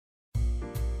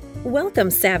Welcome,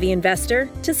 savvy investor,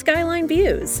 to Skyline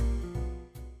Views.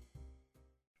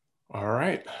 All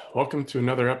right, welcome to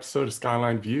another episode of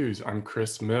Skyline Views. I'm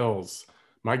Chris Mills.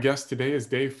 My guest today is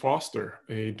Dave Foster,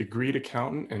 a degreed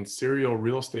accountant and serial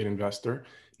real estate investor.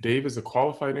 Dave is a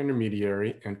qualified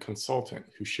intermediary and consultant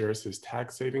who shares his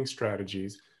tax-saving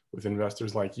strategies with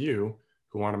investors like you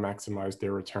who want to maximize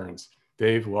their returns.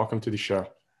 Dave, welcome to the show.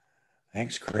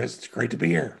 Thanks, Chris. It's great to be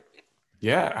here.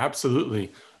 Yeah,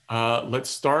 absolutely. Let's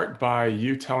start by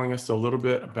you telling us a little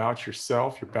bit about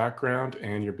yourself, your background,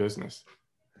 and your business.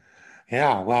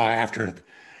 Yeah, well, after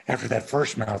that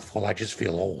first mouthful, I just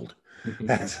feel old.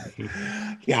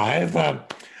 I've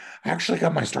actually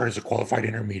got my start as a qualified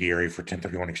intermediary for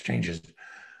 1031 exchanges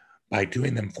by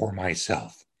doing them for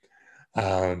myself.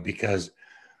 Because,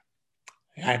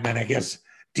 I guess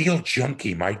deal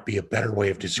junkie might be a better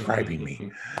way of describing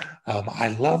me.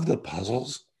 I love the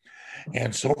puzzles.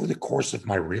 And so over the course of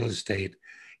my real estate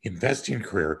investing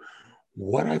career,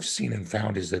 what I've seen and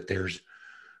found is that there's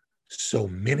so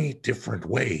many different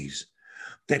ways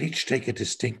that each take a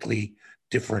distinctly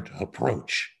different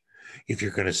approach if you're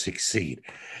going to succeed.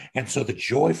 And so the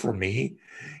joy for me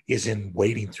is in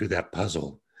wading through that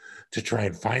puzzle to try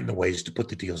and find the ways to put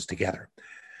the deals together.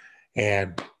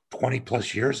 And 20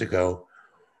 plus years ago,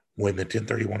 when the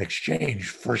 1031 exchange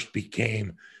first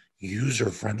became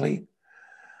user-friendly,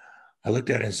 I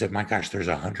looked at it and said, my gosh, there's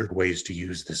 100 ways to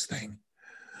use this thing.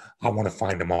 I want to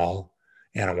find them all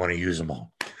and I want to use them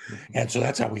all. And so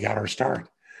that's how we got our start.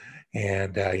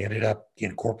 And I ended up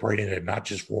incorporating it not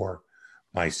just for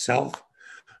myself,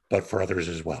 but for others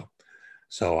as well.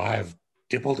 So I've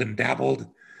dibbled and dabbled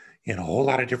in a whole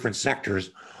lot of different sectors,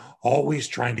 always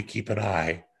trying to keep an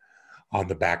eye on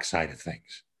the backside of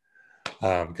things.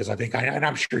 Because I think, and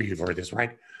I'm sure you've heard this,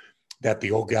 right? That the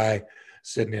old guy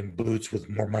sitting in boots with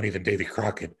more money than Davy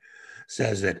Crockett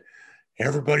says that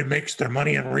everybody makes their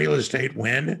money in real estate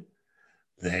when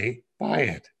they buy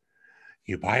it.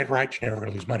 You buy it right, you're never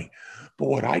going to lose money. But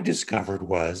what I discovered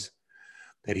was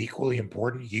that equally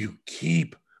important, you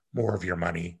keep more of your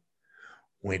money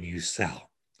when you sell.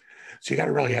 So you got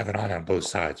to really have an eye on both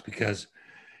sides, because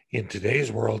in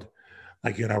today's world,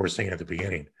 like you and I were saying at the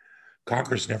beginning,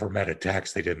 Congress never met a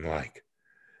tax they didn't like.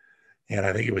 And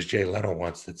I think it was Jay Leno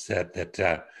once that said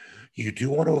that you do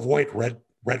want to avoid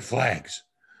red flags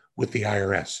with the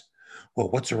IRS. Well,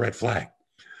 what's a red flag?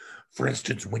 For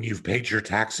instance, when you've paid your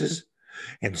taxes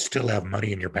and still have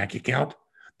money in your bank account,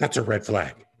 that's a red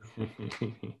flag.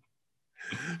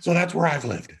 So that's where I've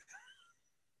lived.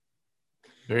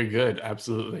 Very good.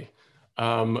 Absolutely.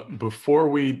 Before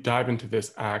we dive into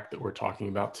this act that we're talking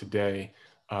about today,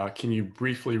 can you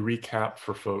briefly recap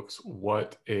for folks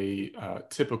what a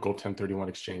typical 1031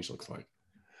 exchange looks like?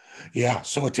 Yeah,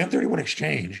 so a 1031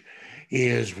 exchange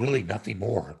is really nothing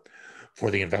more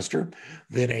for the investor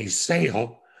than a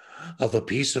sale of a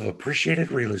piece of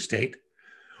appreciated real estate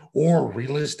or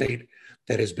real estate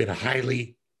that has been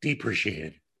highly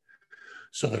depreciated.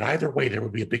 So that either way, there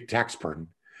would be a big tax burden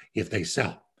if they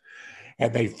sell.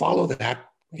 And they follow that,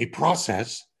 a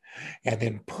process, and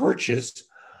then purchase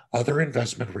other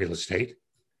investment real estate.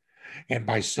 And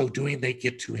by so doing, they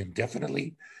get to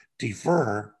indefinitely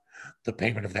defer the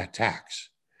payment of that tax.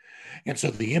 And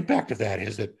so the impact of that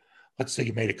is that, let's say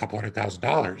you made a couple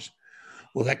 $100,000.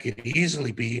 Well, that could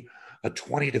easily be a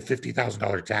 $20,000 to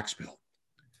 $50,000 tax bill.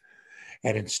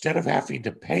 And instead of having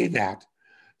to pay that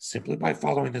simply by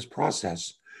following this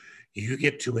process, you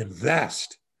get to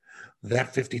invest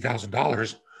that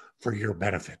 $50,000 for your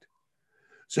benefit.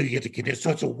 So you get to continue.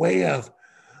 So it's a way of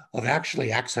actually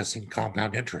accessing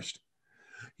compound interest.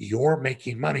 You're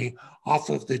making money off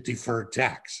of the deferred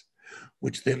tax,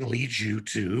 which then leads you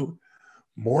to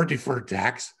more deferred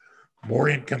tax, more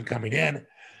income coming in.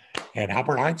 And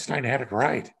Albert Einstein had it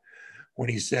right when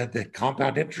he said that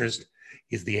compound interest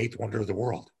is the eighth wonder of the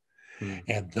world.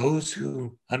 And those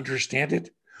who understand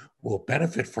it will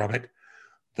benefit from it.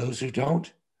 Those who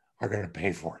don't are going to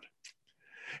pay for it.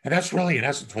 And that's really, in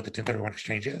essence, what the 1031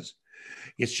 exchange is.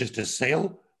 It's just a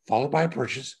sale followed by a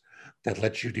purchase that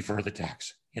lets you defer the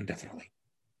tax indefinitely.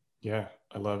 Yeah,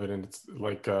 I love it. And it's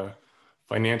like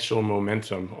financial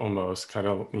momentum almost, kind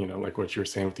of, like what you were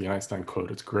saying with the Einstein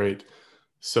quote. It's great.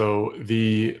 So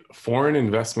the Foreign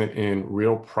Investment in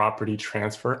Real Property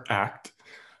Transfer Act,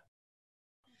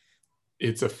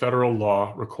 it's a federal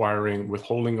law requiring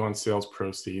withholding on sales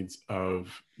proceeds of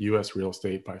U.S. real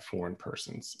estate by foreign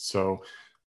persons. So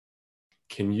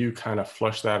can you kind of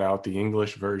flush that out, the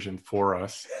English version for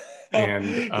us?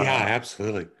 And yeah,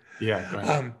 absolutely. Yeah, go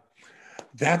ahead.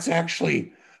 That's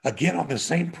actually, again, on the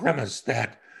same premise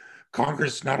that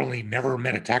Congress not only never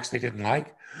met a tax they didn't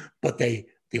like, but they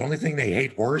The only thing they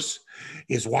hate worse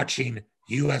is watching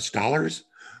US dollars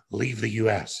leave the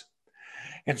US.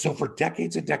 And so for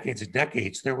decades and decades and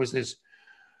decades, there was this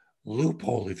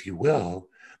loophole, if you will,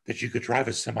 that you could drive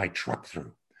a semi truck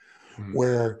through,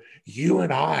 where you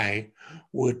and I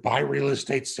would buy real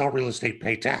estate, sell real estate,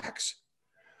 pay tax.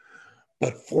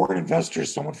 But foreign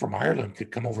investors, someone from Ireland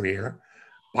could come over here,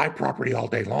 buy property all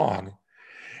day long.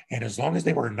 And as long as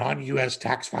they were a non-US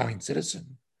tax filing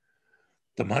citizen,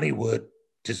 the money would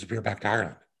disappear back to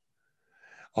Ireland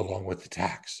along with the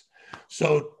tax.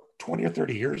 So 20 or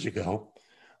 30 years ago,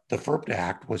 the FIRPTA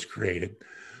Act was created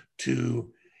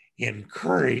to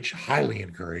encourage, highly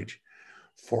encourage,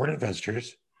 foreign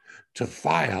investors to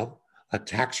file a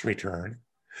tax return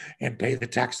and pay the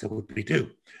tax that would be due.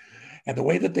 And the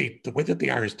way that the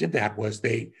IRS did that was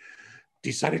they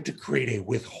decided to create a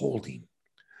withholding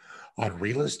on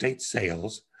real estate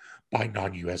sales by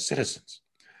non-US citizens.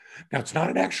 Now, it's not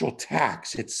an actual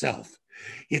tax itself.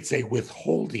 It's a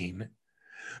withholding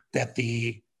that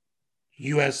the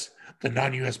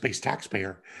non-US based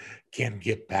taxpayer can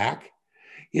get back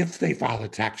if they file a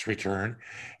tax return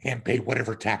and pay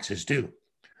whatever tax is due.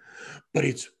 But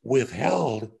it's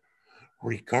withheld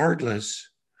regardless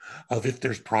of if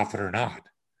there's profit or not.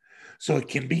 So it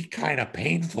can be kind of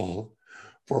painful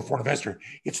for a foreign investor.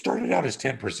 It started out as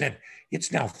 10%.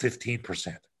 It's now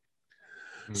 15%.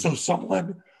 So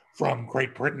someone from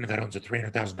Great Britain that owns a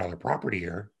 $300,000 property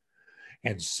here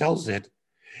and sells it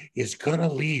is going to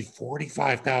leave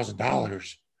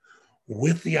 $45,000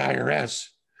 with the IRS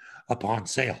upon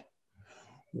sale,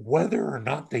 whether or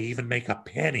not they even make a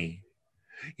penny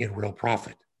in real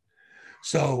profit.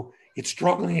 So it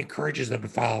strongly encourages them to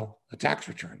file a tax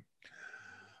return.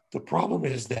 The problem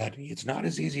is that it's not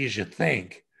as easy as you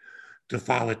think to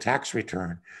file a tax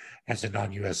return as a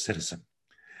non-US citizen.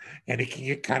 And it can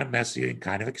get kind of messy and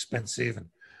kind of expensive, and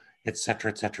et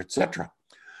cetera, et cetera, et cetera.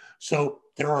 So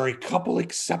there are a couple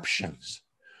exceptions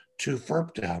to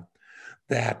FIRPTA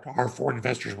that our foreign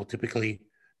investors will typically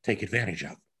take advantage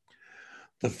of.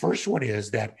 The first one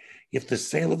is that if the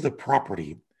sale of the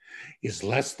property is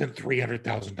less than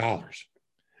 $300,000,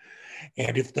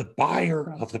 and if the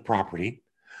buyer of the property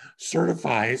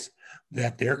certifies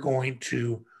that they're going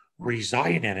to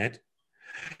reside in it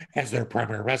as their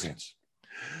primary residence,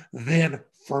 then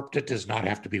FIRPTA does not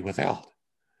have to be withheld.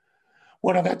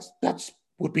 Well, now that's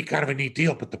would be kind of a neat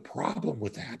deal, but the problem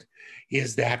with that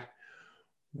is that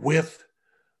with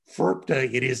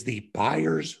FIRPTA, it is the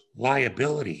buyer's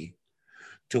liability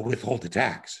to withhold the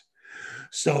tax.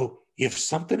 So if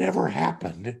something ever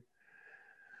happened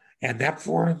and that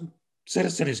foreign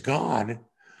citizen is gone,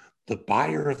 the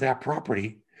buyer of that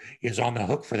property is on the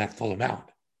hook for that full amount.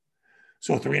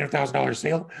 So a $300,000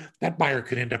 sale, that buyer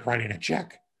could end up writing a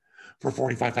check for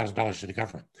 $45,000 to the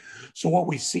government. So what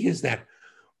we see is that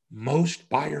most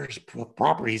buyers'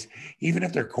 properties, even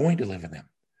if they're going to live in them,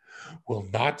 will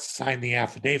not sign the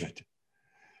affidavit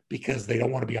because they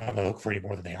don't want to be on the hook for any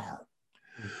more than they are.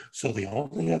 So the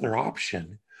only other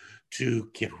option to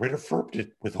get rid of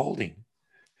FIRPTA withholding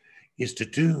is to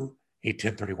do a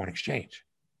 1031 exchange,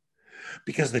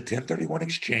 because the 1031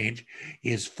 exchange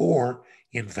is for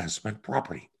investment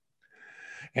property.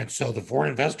 And so the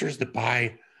foreign investors that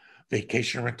buy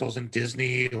vacation rentals in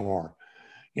Disney or,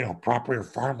 property or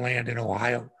farmland in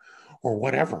Ohio or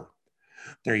whatever,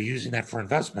 they're using that for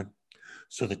investment.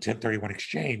 So the 1031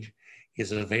 exchange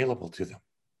is available to them.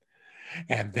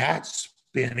 And that's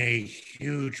been a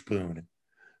huge boon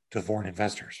to foreign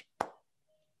investors.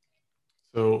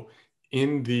 So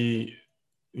in the,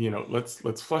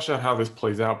 let's flesh out how this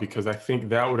plays out, because I think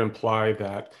that would imply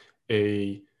that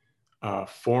a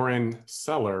foreign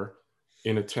seller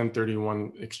in a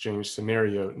 1031 exchange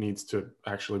scenario needs to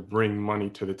actually bring money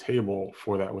to the table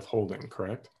for that withholding,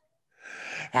 correct?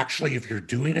 Actually, if you're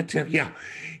doing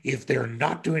if they're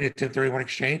not doing a 1031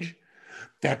 exchange,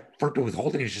 that FIRPTA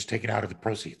withholding is just taken out of the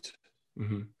proceeds.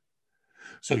 Mm-hmm.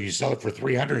 So you sell it for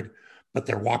 300, but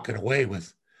they're walking away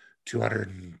with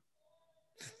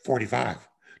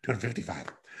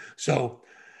 255. So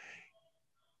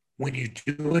when you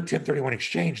do a 1031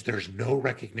 exchange, there's no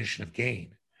recognition of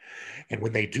gain. And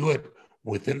when they do it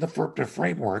within the FIRPTA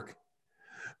framework,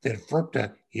 then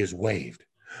FIRPTA is waived.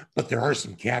 But there are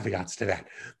some caveats to that.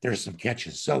 There's some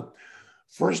catches. So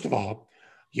first of all,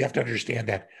 you have to understand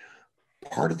that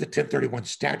part of the 1031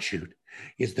 statute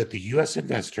is that the U.S.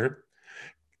 investor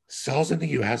sells in the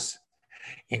U.S.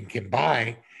 and can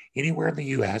buy anywhere in the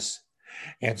U.S.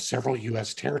 and several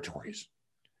U.S. territories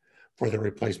for the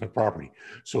replacement property.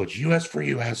 So it's U.S. for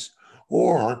U.S.,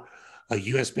 or a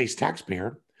U.S.-based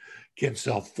taxpayer can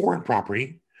sell foreign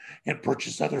property and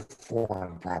purchase other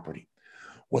foreign property.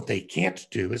 What they can't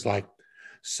do is like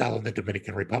sell in the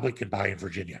Dominican Republic and buy in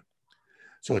Virginia.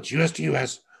 So it's US to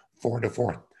US, foreign to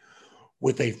foreign.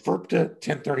 With a FIRPTA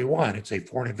 1031, it's a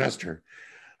foreign investor.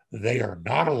 They are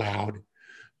not allowed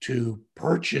to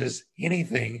purchase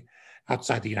anything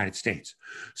outside the United States.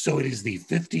 So it is the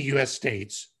 50 US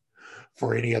states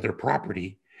for any other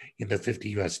property in the 50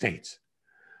 US states.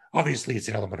 Obviously, it's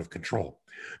an element of control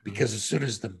because as soon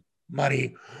as the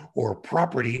money or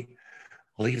property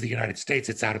leave the United States,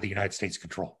 it's out of the United States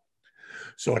control.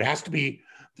 So it has to be,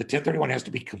 the 1031 has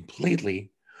to be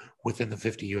completely within the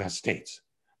 50 US states.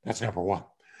 That's number one.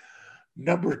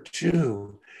 Number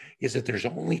two is that there's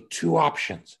only two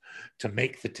options to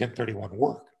make the 1031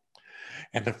 work.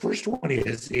 And the first one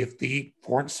is if the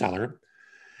foreign seller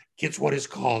gets what is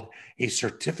called a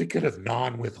certificate of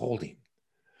non-withholding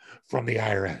from the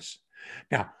IRS.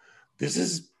 Now, this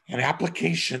is an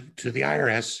application to the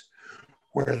IRS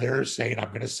where they're saying, I'm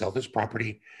going to sell this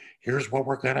property. Here's what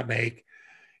we're going to make.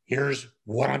 Here's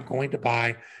what I'm going to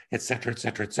buy, et cetera, et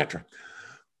cetera, et cetera.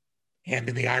 And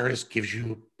then the IRS gives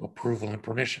you approval and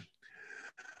permission.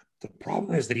 The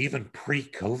problem is that even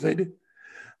pre-COVID,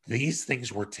 these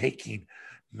things were taking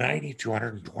 90 to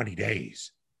 120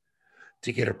 days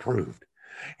to get approved.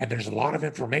 And there's a lot of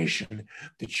information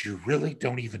that you really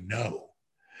don't even know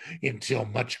until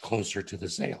much closer to the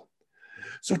sale.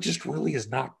 So it just really is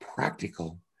not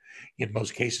practical in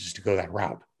most cases to go that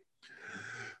route.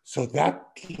 So that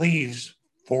leaves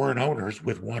foreign owners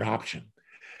with one option,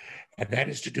 and that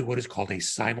is to do what is called a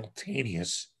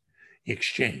simultaneous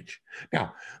exchange.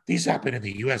 Now, these happen in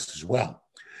the US as well.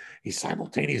 A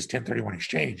simultaneous 1031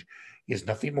 exchange is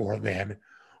nothing more than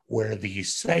where the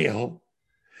sale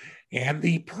and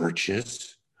the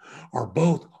purchase are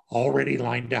both already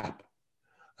lined up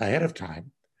ahead of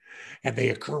time, and they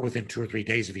occur within 2 or 3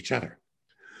 days of each other,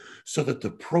 so that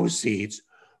the proceeds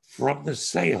from the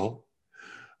sale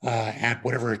at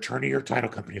whatever attorney or title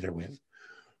company they're with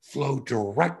flow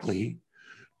directly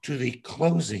to the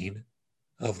closing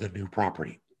of the new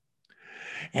property.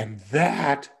 And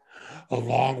that,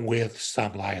 along with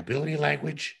some liability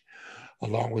language,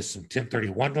 along with some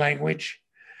 1031 language,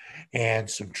 and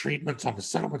some treatments on the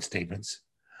settlement statements,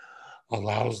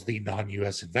 allows the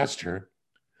non-US investor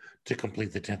to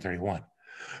complete the 1031.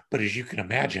 But as you can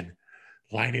imagine,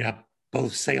 lining up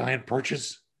both sale and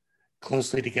purchase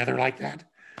closely together like that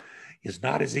is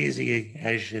not as easy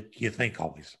as you think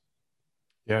always.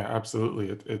 Yeah,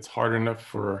 absolutely. It's hard enough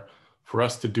for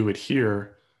us to do it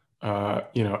here,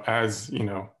 as,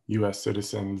 U.S.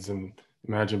 citizens, and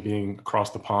imagine being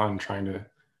across the pond trying to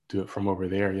do it from over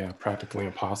there. Yeah, practically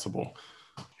impossible.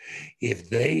 If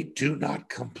they do not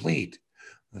complete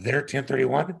their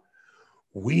 1031,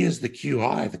 we as the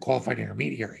QI, the qualified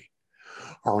intermediary,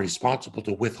 are responsible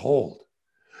to withhold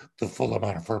the full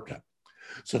amount of FIRPTA.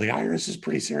 So the IRS is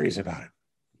pretty serious about it.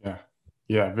 Yeah.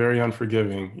 Yeah. Very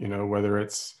unforgiving, whether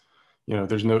it's,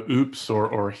 there's no oops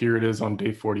or here it is on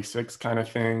day 46 kind of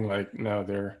thing. Like, no,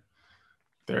 they're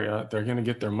going to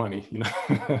get their money,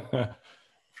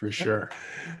 for sure.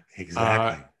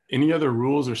 Exactly. Any other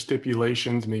rules or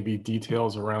stipulations, maybe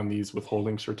details around these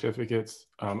withholding certificates?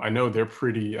 I know they're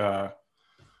pretty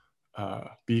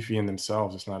beefy in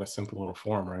themselves. It's not a simple little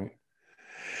form, right?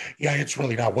 Yeah, it's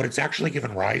really not. What it's actually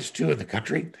given rise to in the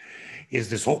country is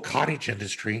this whole cottage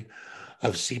industry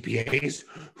of CPAs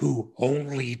who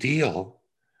only deal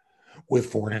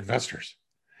with foreign investors.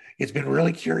 It's been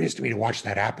really curious to me to watch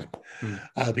that happen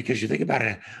because you think about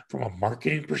it from a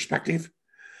marketing perspective,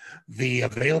 the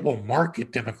available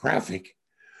market demographic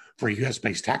for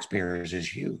US-based taxpayers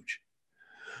is huge.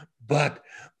 But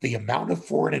the amount of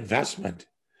foreign investment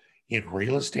in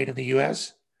real estate in the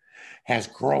US has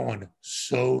grown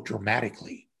so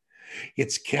dramatically.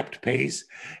 It's kept pace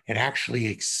and actually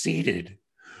exceeded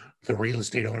the real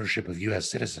estate ownership of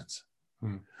US citizens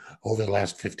over the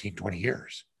last 15, 20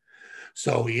 years.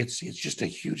 So it's just a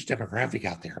huge demographic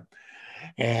out there.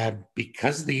 And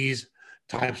because these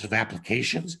types of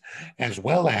applications, as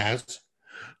well as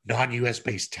non-US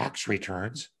based tax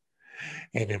returns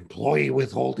and employee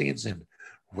withholdings and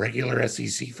regular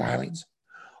SEC filings,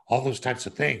 all those types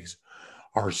of things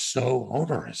are so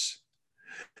onerous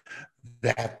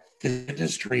that the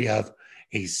industry of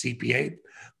a CPA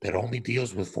that only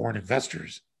deals with foreign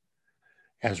investors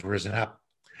has risen up,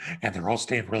 and they're all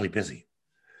staying really busy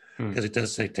because it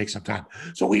does take some time.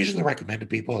 So we usually recommend to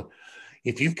people,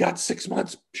 if you've got 6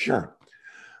 months, sure,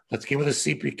 let's get with a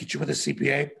CPA, get you with a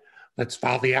CPA, let's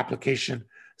file the application,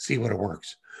 see what it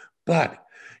works. But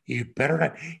you better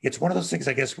not, it's one of those things,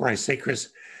 I guess, where I say,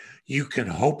 Chris, you can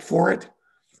hope for it,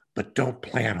 but don't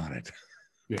plan on it.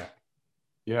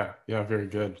 Yeah. Very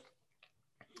good.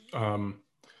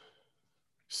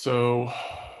 So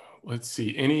let's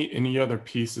see, any other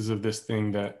pieces of this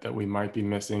thing that we might be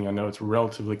missing? I know it's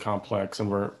relatively complex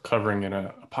and we're covering it in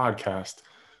a podcast,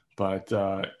 but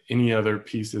any other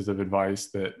pieces of advice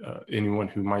that anyone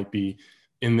who might be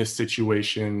in this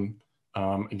situation,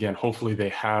 again, hopefully they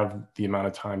have the amount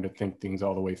of time to think things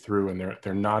all the way through and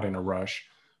they're not in a rush.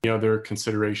 Any other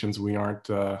considerations we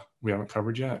haven't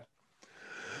covered yet?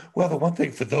 Well, the one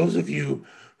thing for those of you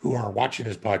who are watching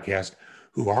this podcast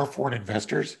who are foreign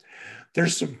investors,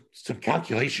 there's some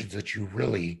calculations that you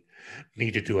really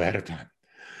need to do ahead of time,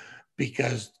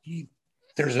 because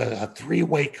there's a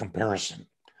three-way comparison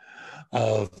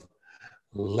of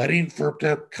letting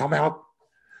FIRPTA come out,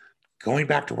 going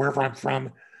back to wherever I'm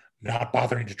from, not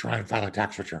bothering to try and file a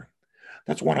tax return.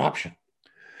 That's one option.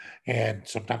 And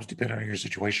sometimes, depending on your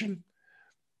situation,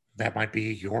 that might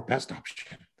be your best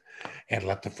option. And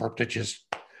let the FIRPTA just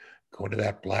go into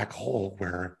that black hole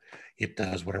where it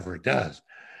does whatever it does.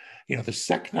 The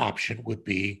second option would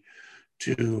be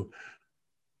to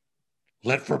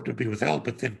let FIRPTA be withheld,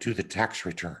 but then do the tax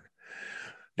return.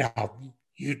 Now,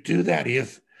 you do that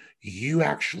if you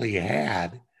actually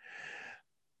had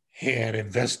an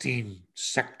investing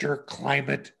sector,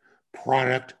 climate,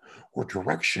 product, or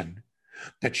direction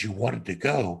that you wanted to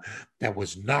go that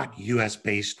was not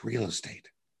US-based real estate.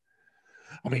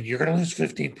 I mean, you're going to lose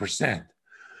 15%,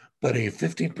 but a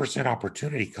 15%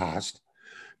 opportunity cost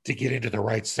to get into the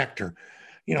right sector.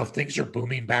 If things are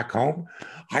booming back home,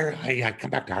 I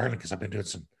come back to Ireland because I've been doing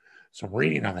some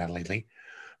reading on that lately,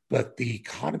 but the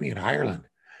economy in Ireland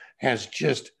has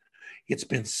it's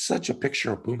been such a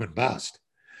picture of boom and bust.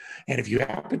 And if you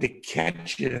happen to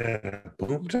catch it at a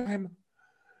boom time,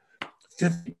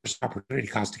 50% opportunity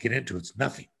cost to get into it's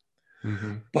nothing.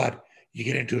 Mm-hmm. But you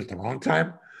get into it at the wrong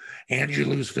time and you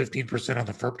lose 15% on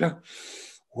the FIRPTA,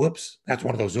 whoops, that's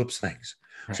one of those oops things.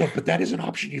 Right. So, but that is an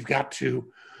option. You've got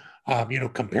to,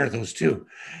 compare those two.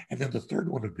 And then the third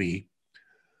one would be,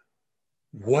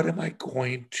 what am I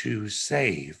going to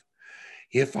save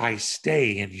if I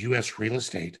stay in US real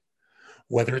estate,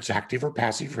 whether it's active or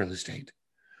passive real estate?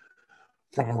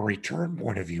 From a return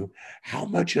point of view, how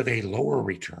much of a lower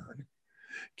return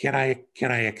can I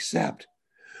accept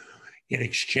in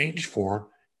exchange for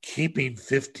keeping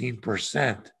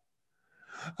 15%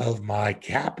 of my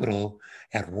capital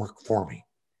at work for me?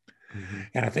 Mm-hmm.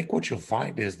 And I think what you'll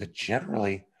find is that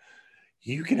generally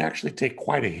you can actually take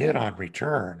quite a hit on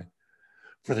return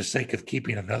for the sake of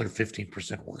keeping another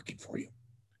 15% working for you.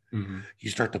 Mm-hmm. You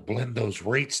start to blend those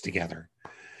rates together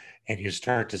and you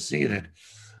start to see that,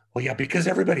 well, yeah, because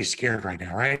everybody's scared right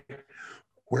now, right?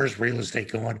 Where's real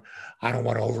estate going? I don't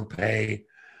want to overpay.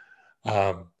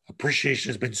 Appreciation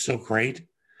has been so great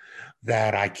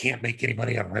that I can't make any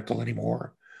money on rental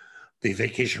anymore. The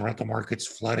vacation rental market's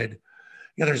flooded.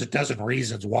 There's a dozen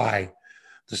reasons why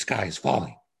the sky is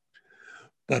falling.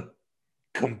 But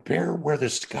compare where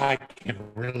the sky can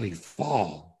really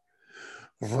fall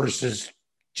versus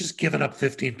just giving up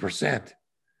 15%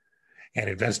 and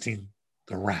investing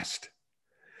the rest.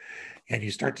 And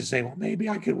you start to say, well, maybe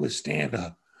I could withstand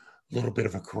a little bit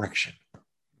of a correction.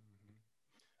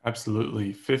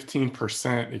 Absolutely.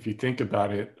 15%, if you think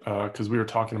about it, because we were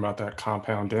talking about that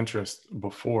compound interest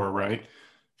before, right?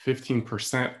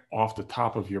 15% off the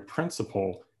top of your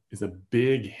principal is a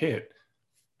big hit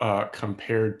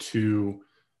compared to,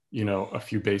 a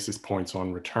few basis points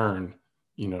on return,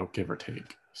 give or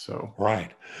take. So,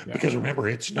 right. Yeah. Because remember,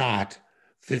 it's not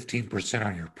 15%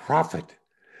 on your profit.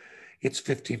 It's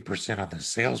 15% on the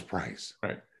sales price.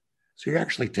 Right. So you're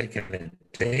actually taking a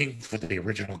ding for the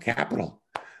original capital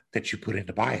that you put in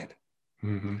to buy it.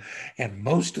 Mm-hmm. And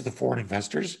most of the foreign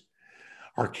investors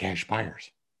are cash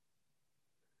buyers.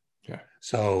 Yeah.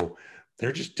 So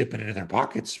they're just dipping into their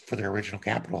pockets for their original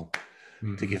capital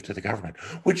to give to the government,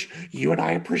 which you and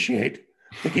I appreciate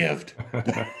the gift.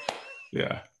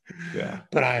 Yeah.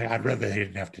 But I'd rather they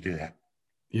didn't have to do that.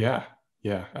 Yeah,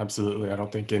 absolutely. I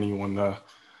don't think anyone, I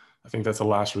think that's a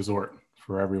last resort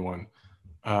for everyone.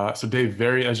 So Dave,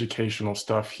 very educational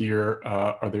stuff here.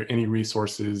 Are there any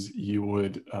resources you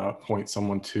would point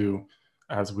someone to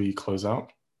as we close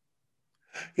out?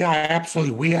 Yeah,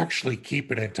 absolutely. We actually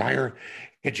keep an entire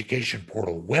education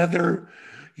portal, whether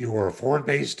you're a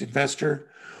foreign-based investor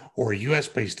or a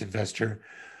US-based investor.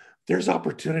 There's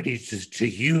opportunities to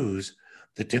use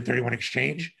the 1031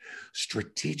 exchange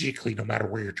strategically, no matter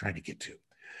where you're trying to get to.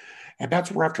 And that's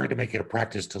where I've tried to make it a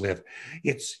practice to live.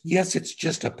 It's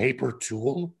just a paper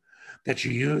tool that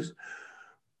you use,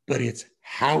 but it's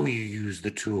how you use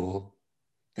the tool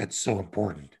that's so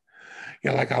important.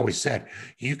 Like I always said,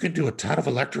 you can do a ton of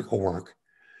electrical work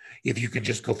if you can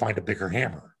just go find a bigger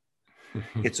hammer.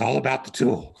 It's all about the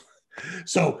tool.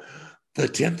 So the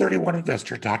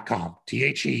 1031investor.com,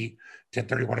 THE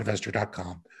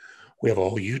 1031investor.com, we have a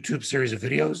whole YouTube series of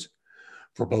videos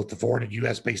for both the foreign and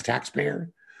US based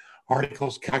taxpayer,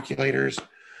 articles, calculators.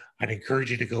 I'd encourage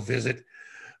you to go visit,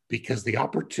 because the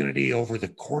opportunity over the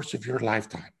course of your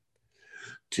lifetime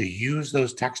to use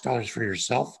those tax dollars for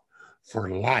yourself for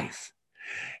life,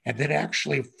 and then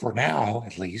actually for now,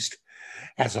 at least,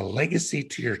 as a legacy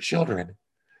to your children,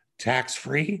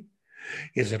 tax-free,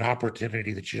 is an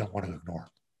opportunity that you don't want to ignore.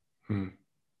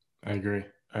 I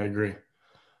agree.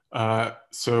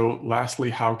 So lastly,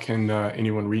 how can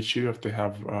anyone reach you if they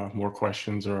have more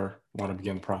questions or want to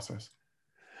begin the process?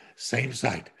 Same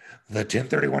site, the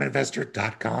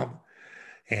 1031investor.com,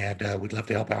 and we'd love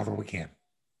to help however we can.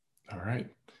 All right.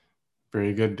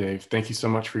 Very good, Dave. Thank you so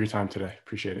much for your time today.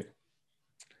 Appreciate it.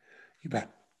 You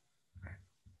bet.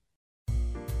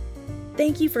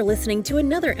 Thank you for listening to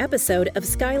another episode of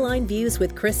Skyline Views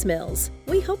with Chris Mills.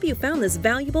 We hope you found this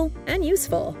valuable and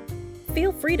useful.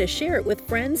 Feel free to share it with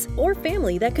friends or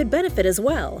family that could benefit as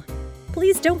well.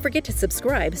 Please don't forget to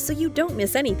subscribe so you don't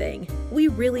miss anything. We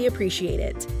really appreciate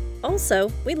it.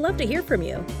 Also, we'd love to hear from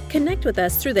you. Connect with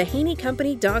us through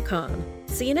thehaneycompany.com.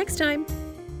 See you next time.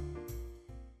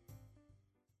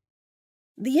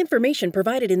 The information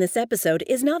provided in this episode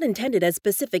is not intended as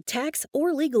specific tax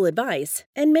or legal advice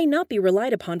and may not be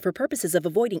relied upon for purposes of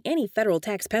avoiding any federal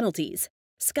tax penalties.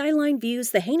 Skyline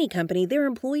Views, the Haney Company, their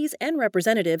employees, and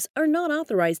representatives are not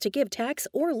authorized to give tax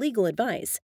or legal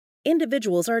advice.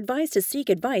 Individuals are advised to seek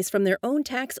advice from their own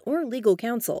tax or legal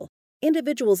counsel.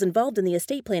 Individuals involved in the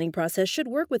estate planning process should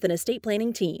work with an estate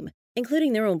planning team,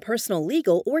 including their own personal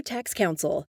legal or tax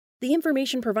counsel. The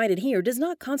information provided here does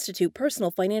not constitute personal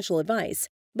financial advice,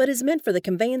 but is meant for the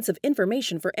conveyance of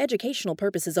information for educational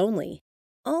purposes only.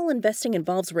 All investing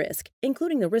involves risk,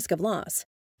 including the risk of loss.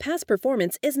 Past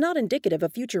performance is not indicative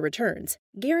of future returns.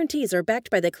 Guarantees are backed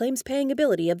by the claims-paying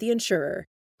ability of the insurer.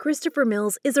 Christopher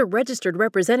Mills is a registered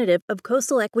representative of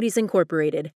Coastal Equities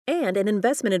Incorporated and an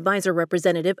investment advisor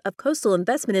representative of Coastal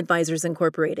Investment Advisors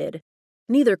Incorporated.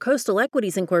 Neither Coastal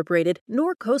Equities Incorporated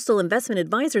nor Coastal Investment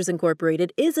Advisors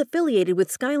Incorporated is affiliated with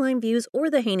Skyline Views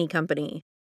or the Haney Company.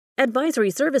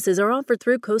 Advisory services are offered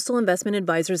through Coastal Investment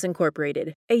Advisors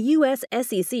Incorporated, a U.S.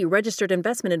 SEC registered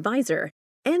investment advisor,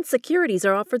 and securities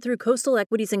are offered through Coastal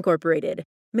Equities Incorporated.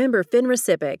 Member FINRA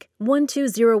SIPC,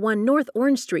 1201 North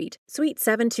Orange Street, Suite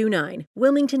 729,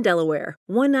 Wilmington, Delaware,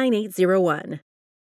 19801.